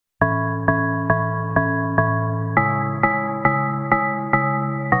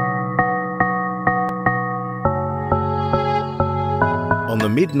the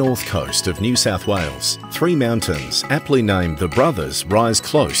mid-north coast of New South Wales, three mountains, aptly named the Brothers, rise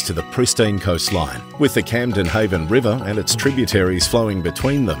close to the pristine coastline, with the Camden Haven River and its tributaries flowing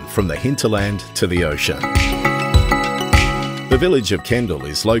between them from the hinterland to the ocean. The village of Kendall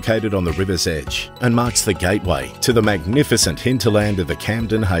is located on the river's edge and marks the gateway to the magnificent hinterland of the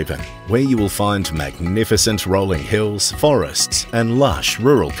Camden Haven, where you will find magnificent rolling hills, forests and lush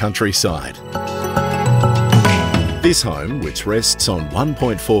rural countryside. This home, which rests on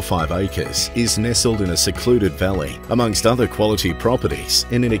 1.45 acres, is nestled in a secluded valley, amongst other quality properties,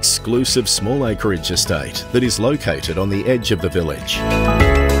 in an exclusive small acreage estate that is located on the edge of the village.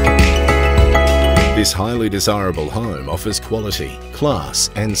 This highly desirable home offers quality, class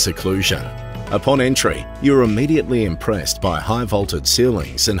and seclusion. Upon entry, you're immediately impressed by high-vaulted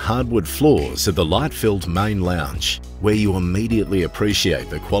ceilings and hardwood floors of the light-filled main lounge, where you immediately appreciate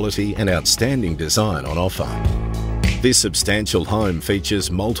the quality and outstanding design on offer. This substantial home features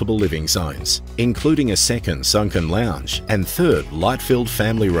multiple living zones, including a second sunken lounge and third light-filled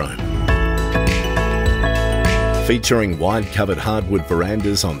family room. Featuring wide-covered hardwood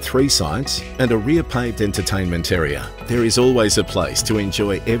verandas on 3 sides and a rear-paved entertainment area, there is always a place to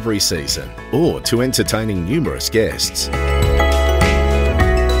enjoy every season or to entertaining numerous guests.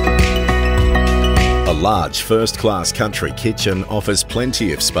 A large first-class country kitchen offers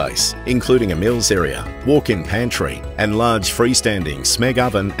plenty of space, including a meals area, walk-in pantry and large freestanding smeg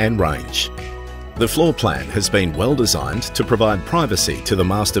oven and range. The floor plan has been well designed to provide privacy to the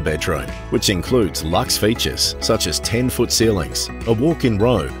master bedroom, which includes luxe features such as 10-foot ceilings, a walk-in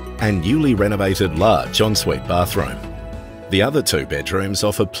robe and newly renovated large ensuite bathroom. The other 2 bedrooms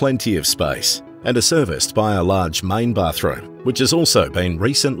offer plenty of space and are serviced by a large main bathroom, which has also been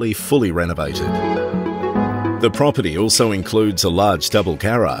recently fully renovated. The property also includes a large double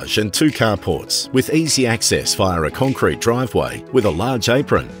garage and 2 carports with easy access via a concrete driveway with a large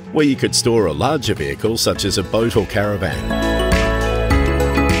apron where you could store a larger vehicle such as a boat or caravan.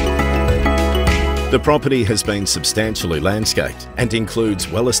 The property has been substantially landscaped and includes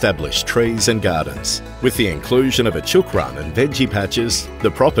well-established trees and gardens. With the inclusion of a chook run and veggie patches,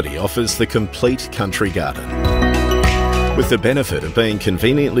 the property offers the complete country garden, with the benefit of being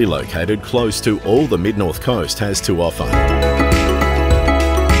conveniently located close to all the mid-north coast has to offer.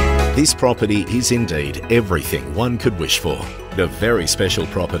 This property is indeed everything one could wish for. A very special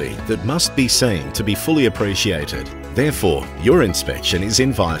property that must be seen to be fully appreciated. Therefore, your inspection is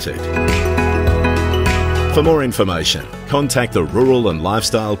invited. For more information, contact the Rural and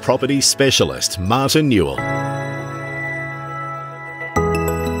Lifestyle Property Specialist, Martin Newell.